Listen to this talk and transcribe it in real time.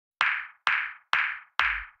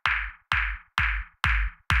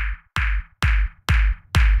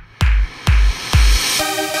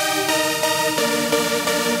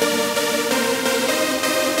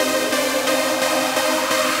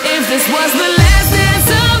was the last dance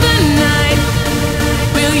of the night,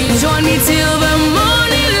 will you join me till the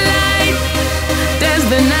morning light? Dance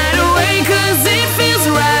the night away 'cause it feels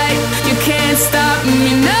right. You can't stop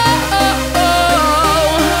me, no.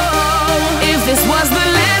 If this was the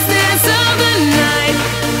last dance of the night,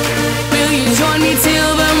 will you join me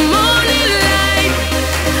till the morning light?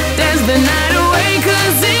 Dance the night away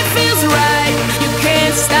 'cause it feels right. You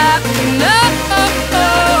can't stop me, no.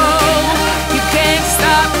 You can't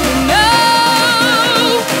stop me, no.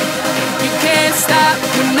 You can't stop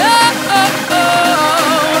me, no.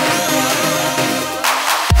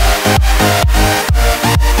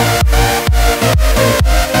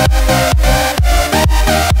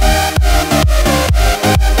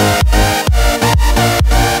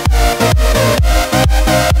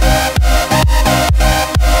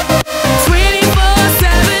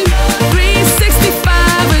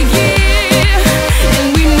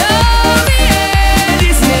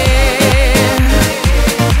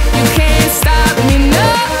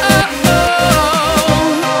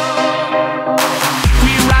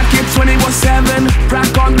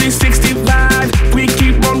 Rock on 365. We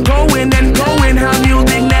keep on going and going. How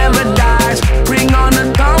music never dies. Bring on the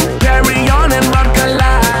thumb, carry on and rock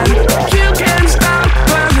alive. You can't stop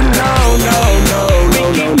us, no, no, no. We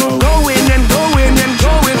keep on going and going and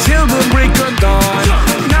going till the break of dawn.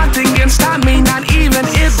 Nothing can stop me, not even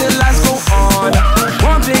if the lights go on.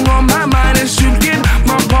 One thing on my mind is to get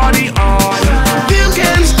my party on. You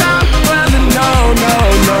can't stop us, no, no,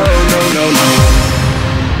 no, no, no, no.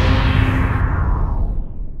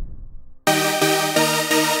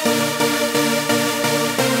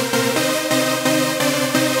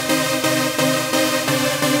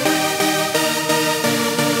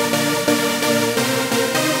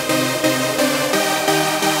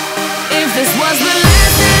 This was the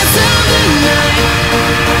last dance of the night,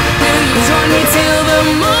 will you join me till the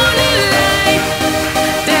morning light?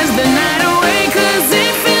 Dance the night away 'cause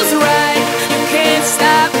it feels right. You can't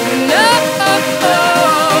stop me, no.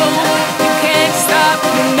 You can't stop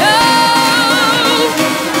me, no.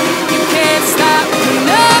 You can't stop me,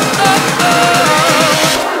 no.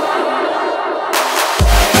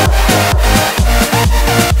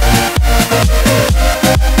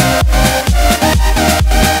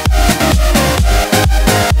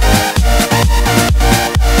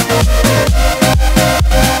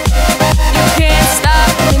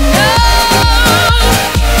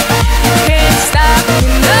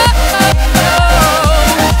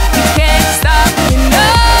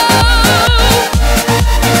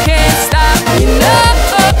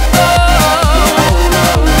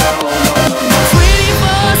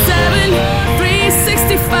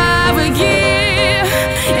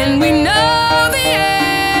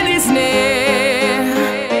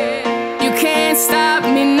 Stop